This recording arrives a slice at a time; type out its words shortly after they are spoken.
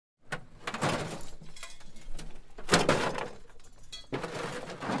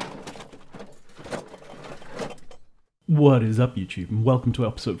What is up, YouTube, and welcome to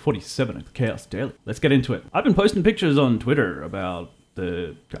episode 47 of the Chaos Daily. Let's get into it. I've been posting pictures on Twitter about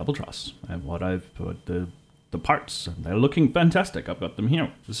the double truss and what I've put the parts, and they're looking fantastic. I've got them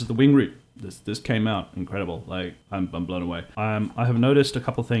here. This is the wing root. This came out incredible. Like, I'm blown away. I have noticed a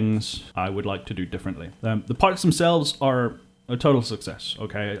couple things I would like to do differently. The parts themselves are a total success.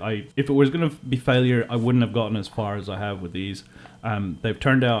 Okay, if it was going to be failure, I wouldn't have gotten as far as I have with these. They've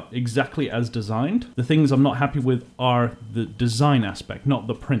turned out exactly as designed. The things I'm not happy with are the design aspect, not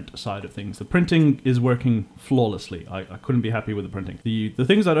the print side of things. The printing is working flawlessly. I couldn't be happy with the printing. The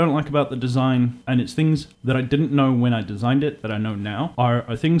things I don't like about the design, and it's things that I didn't know when I designed it that I know now,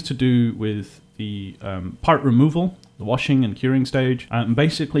 are things to do with the part removal, the washing and curing stage, and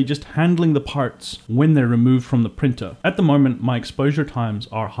basically just handling the parts when they're removed from the printer. At the moment, my exposure times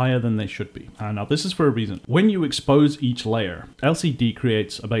are higher than they should be. Now, this is for a reason. When you expose each layer, LCD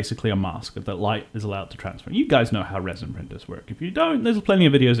creates basically a mask that light is allowed to transfer. You guys know how resin printers work. If you don't, there's plenty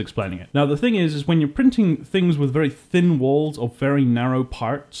of videos explaining it. Now, the thing is when you're printing things with very thin walls or very narrow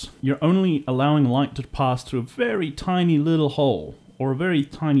parts, you're only allowing light to pass through a very tiny little hole, or a very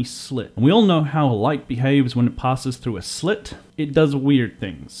tiny slit. And we all know how light behaves when it passes through a slit. It does weird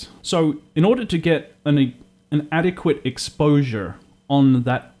things. So in order to get an adequate exposure on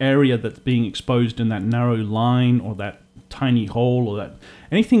that area that's being exposed in that narrow line or that tiny hole or that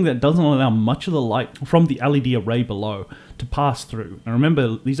anything that doesn't allow much of the light from the LED array below to pass through. And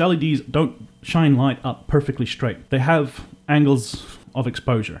remember, these LEDs don't shine light up perfectly straight. They have angles of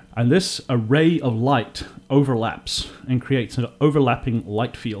exposure, and this array of light overlaps and creates an overlapping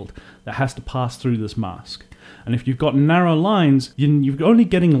light field that has to pass through this mask. And if you've got narrow lines, you're only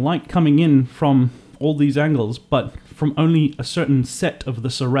getting light coming in from all these angles, but from only a certain set of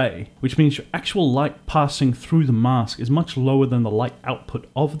this array, which means your actual light passing through the mask is much lower than the light output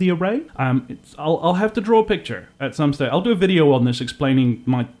of the array. I'll have to draw a picture at some stage. I'll do a video on this explaining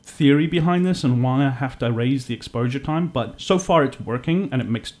my theory behind this and why I have to raise the exposure time, but so far it's working and it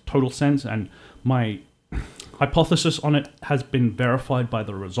makes total sense, and my hypothesis on it has been verified by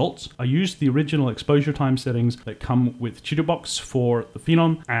the results. I used the original exposure time settings that come with Chitubox for the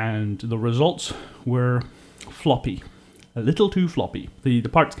Phenom, and the results were floppy. A little too floppy. The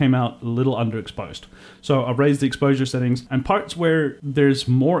parts came out a little underexposed. So I raised the exposure settings, and parts where there's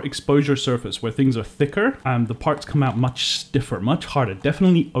more exposure surface, where things are thicker, the parts come out much stiffer, much harder,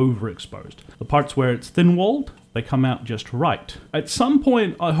 definitely overexposed. The parts where it's thin-walled, they come out just right. At some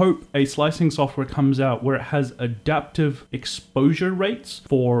point, I hope a slicing software comes out where it has adaptive exposure rates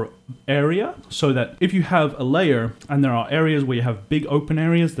for area, so that if you have a layer and there are areas where you have big open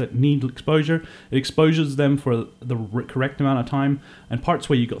areas that need exposure, it exposes them for the correct amount of time, and parts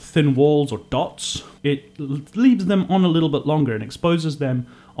where you've got thin walls or dots, it leaves them on a little bit longer and exposes them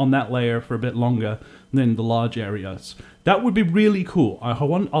on that layer for a bit longer than the large areas. That would be really cool. I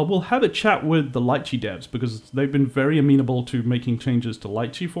will have a chat with the Lychee devs, because they've been very amenable to making changes to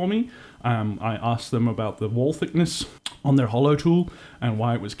Lychee for me. I asked them about the wall thickness on their hollow tool and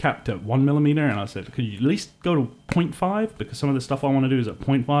why it was capped at 1mm, and I said, could you at least go to 0.5? Because some of the stuff I want to do is at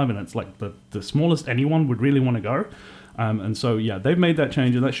 0.5, and it's like the smallest anyone would really want to go. And so yeah, they've made that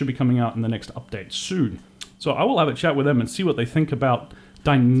change, and that should be coming out in the next update soon. So I will have a chat with them and see what they think about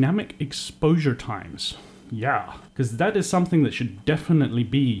dynamic exposure times. Yeah, because that is something that should definitely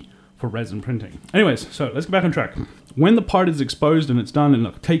be for resin printing. Anyways, so let's get back on track. When the part is exposed and it's done, and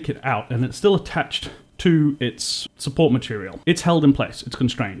look, take it out, and it's still attached to its support material, it's held in place, it's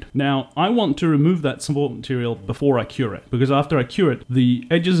constrained. Now, I want to remove that support material before I cure it, because after I cure it, the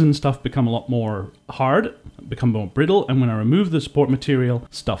edges and stuff become a lot more hard, become more brittle, and when I remove the support material,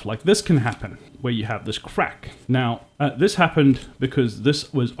 stuff like this can happen, where you have this crack. Now, this happened because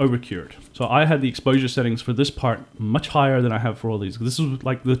this was overcured. So I had the exposure settings for this part much higher than I have for all these. This was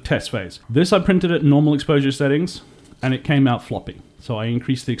like the test phase. This I printed at normal exposure settings, and it came out floppy. So I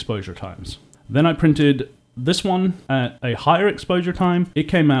increased the exposure times. Then I printed this one at a higher exposure time. It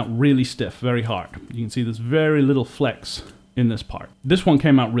came out really stiff, very hard. You can see there's very little flex in this part. This one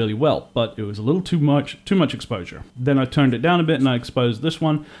came out really well, but it was a little too much exposure. Then I turned it down a bit and I exposed this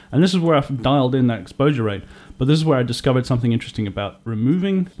one, and this is where I've dialed in that exposure rate. But this is where I discovered something interesting about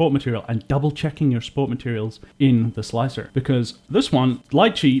removing support material and double checking your support materials in the slicer. Because this one,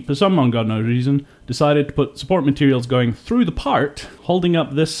 Lychee, for some ungodly reason, decided to put support materials going through the part, holding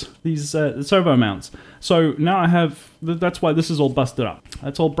up these servo mounts. So now I have, that's why this is all busted up.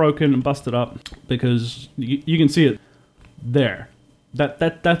 That's all broken and busted up, because you can see it there.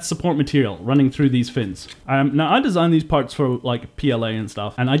 That's support material running through these fins. Now I designed these parts for like PLA and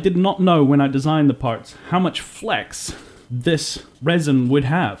stuff, and I did not know when I designed the parts how much flex this resin would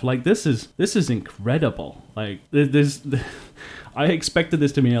have. Like, this is incredible. Like, there's I expected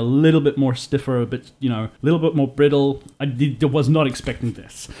this to be a little bit more stiffer, a bit, you know, a little bit more brittle. I was not expecting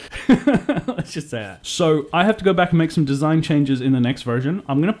this. Let's just say that. So I have to go back and make some design changes in the next version.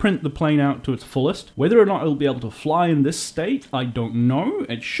 I'm going to print the plane out to its fullest. Whether or not it'll be able to fly in this state, I don't know.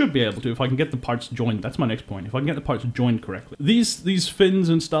 It should be able to if I can get the parts joined. That's my next point. If I can get the parts joined correctly. These fins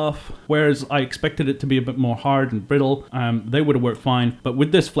and stuff, whereas I expected it to be a bit more hard and brittle, they would have worked fine. But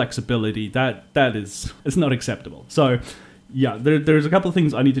with this flexibility, it's not acceptable. So yeah, there's a couple of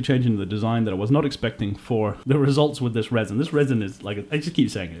things I need to change in the design that I was not expecting for the results with this resin. This resin is, like, I just keep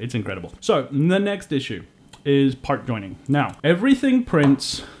saying it, it's incredible. So the next issue is part joining. Now, everything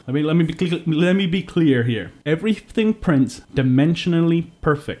prints, let me be clear here. Everything prints dimensionally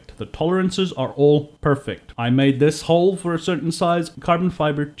perfect. The tolerances are all perfect. I made this hole for a certain size carbon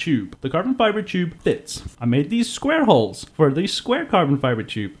fiber tube. The carbon fiber tube fits. I made these square holes for the square carbon fiber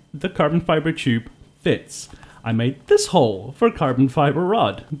tube. The carbon fiber tube fits. I made this hole for carbon fiber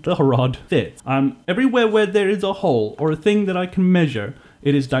rod. The rod fits. Everywhere where there is a hole or a thing that I can measure,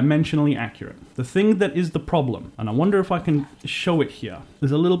 it is dimensionally accurate. The thing that is the problem, and I wonder if I can show it here,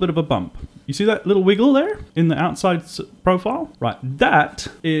 there's a little bit of a bump. You see that little wiggle there in the outside profile? Right, that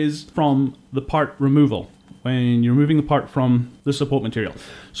is from the part removal, when you're removing the part from the support material.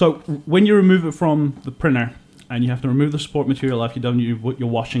 So when you remove it from the printer, and you have to remove the support material after you've done your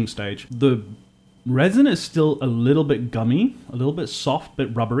washing stage, the resin is still a little bit gummy, a little bit soft,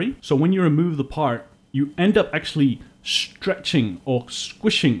 bit rubbery. So when you remove the part, you end up actually stretching or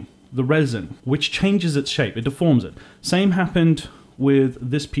squishing the resin, which changes its shape. It deforms it. Same happened with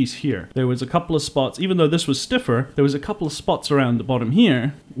this piece here. There was a couple of spots, even though this was stiffer, there was a couple of spots around the bottom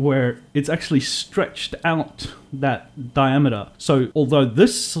here where it's actually stretched out that diameter. So although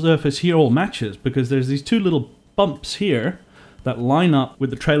this surface here all matches, because there's these two little bumps here that line up with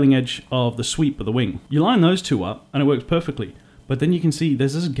the trailing edge of the sweep of the wing. You line those two up and it works perfectly. But then you can see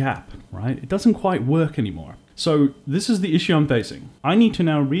there's this gap, right? It doesn't quite work anymore. So this is the issue I'm facing. I need to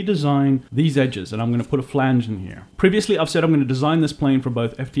now redesign these edges, and I'm going to put a flange in here. Previously, I've said I'm going to design this plane for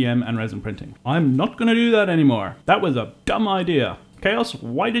both FDM and resin printing. I'm not going to do that anymore. That was a dumb idea. Chaos,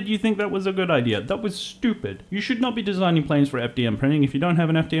 why did you think that was a good idea? That was stupid. You should not be designing planes for FDM printing if you don't have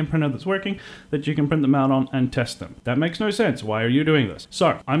an FDM printer that's working that you can print them out on and test them. That makes no sense. Why are you doing this?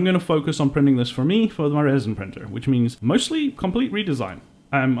 So I'm going to focus on printing this for me for my resin printer, which means mostly complete redesign.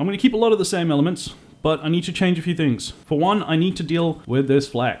 I'm going to keep a lot of the same elements, but I need to change a few things. For one, I need to deal with this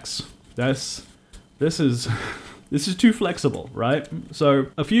flex. This is too flexible, right? So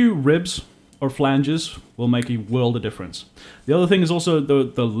a few ribs or flanges will make a world of difference. The other thing is also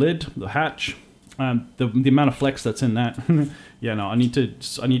the lid, the hatch, the amount of flex that's in that. Yeah, no, I need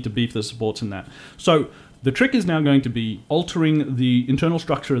to beef the supports in that. So the trick is now going to be altering the internal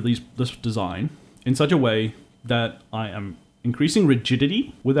structure of this design in such a way that I am increasing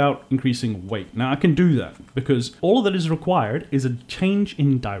rigidity without increasing weight. Now I can do that because all that is required is a change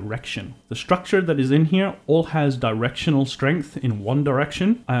in direction. The structure that is in here all has directional strength in one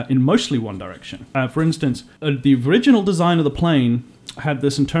direction, in mostly one direction. For instance, the original design of the plane had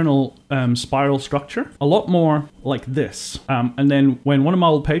this internal spiral structure, a lot more like this. And then when one of my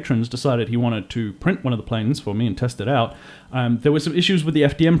old patrons decided he wanted to print one of the planes for me and test it out, there were some issues with the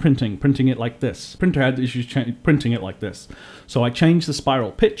FDM printing it like this. Printer had issues printing it like this. So I changed the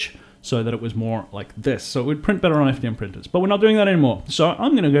spiral pitch so that it was more like this. So it would print better on FDM printers, but we're not doing that anymore. So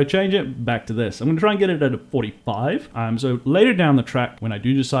I'm gonna go change it back to this. I'm gonna try and get it at a 45. So later down the track, when I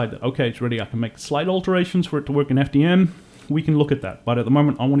do decide that, okay, it's ready, I can make slight alterations for it to work in FDM, we can look at that. But at the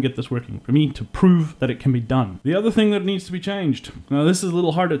moment, I want to get this working for me to prove that it can be done. The other thing that needs to be changed, now this is a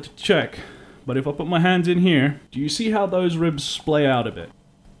little harder to check, but if I put my hands in here, do you see how those ribs splay out a bit?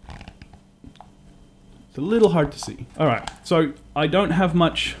 It's a little hard to see. All right, so I don't have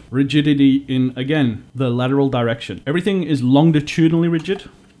much rigidity in, again, the lateral direction. Everything is longitudinally rigid.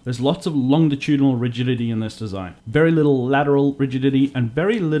 There's lots of longitudinal rigidity in this design. Very little lateral rigidity and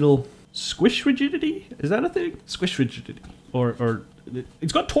very little squish rigidity? Is that a thing? Squish rigidity. Or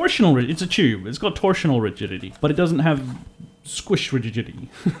it's got torsional rigidity. It's a tube. It's got torsional rigidity, but it doesn't have squish rigidity.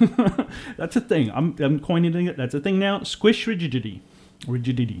 That's a thing. I'm coining it. That's a thing now. Squish rigidity.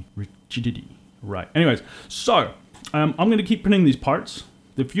 Rigidity. Right. Anyways, so I'm going to keep printing these parts.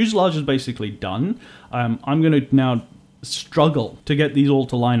 The fuselage is basically done. I'm going to now struggle to get these all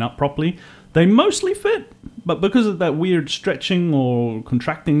to line up properly. They mostly fit. but because of that weird stretching or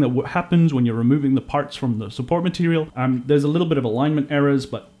contracting that happens when you're removing the parts from the support material, there's a little bit of alignment errors,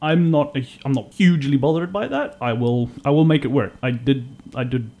 but I'm not hugely bothered by that. I will make it work. I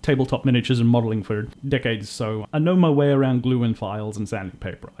did tabletop miniatures and modeling for decades, so I know my way around glue and files and sanding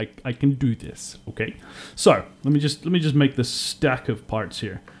paper. I can do this, okay? So let me just make this stack of parts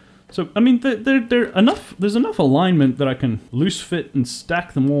here. So I mean, there's enough alignment that I can loose fit and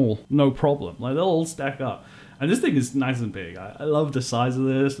stack them all, no problem. Like they'll all stack up. And this thing is nice and big. I love the size of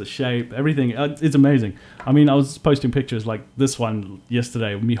this, the shape, everything. It's amazing. I mean, I was posting pictures like this one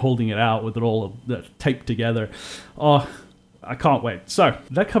yesterday, me holding it out with it all taped together. Oh, I can't wait. So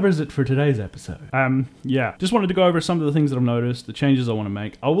that covers it for today's episode. Yeah, just wanted to go over some of the things that I've noticed, the changes I want to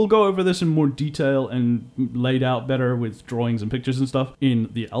make. I will go over this in more detail and laid out better with drawings and pictures and stuff in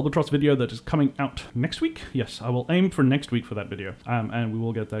the Albatross video that is coming out next week. Yes, I will aim for next week for that video, and we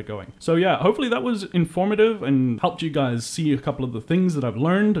will get that going. So yeah, hopefully that was informative and helped you guys see a couple of the things that I've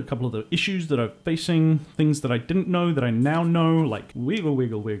learned, a couple of the issues that I'm facing, things that I didn't know that I now know, like wiggle,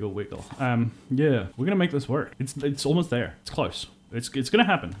 wiggle, wiggle, wiggle. Yeah, we're gonna make this work. It's almost there. It's close. It's gonna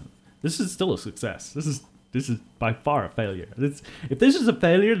happen. This is still a success. This is by far a failure. If this is a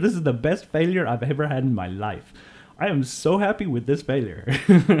failure, this is the best failure I've ever had in my life. I am so happy with this failure.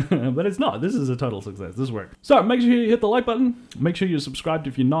 But it's not. This is a total success. This worked. So make sure you hit the like button. Make sure you're subscribed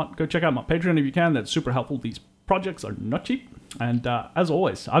if you're not. Go check out my Patreon if you can. That's super helpful. These projects are not cheap. And as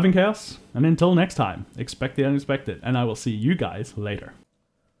always, I've been Chaos. And until next time, expect the unexpected. And I will see you guys later.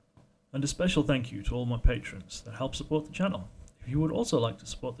 And a special thank you to all my patrons that help support the channel. If you would also like to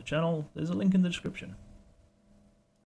support the channel, there's a link in the description.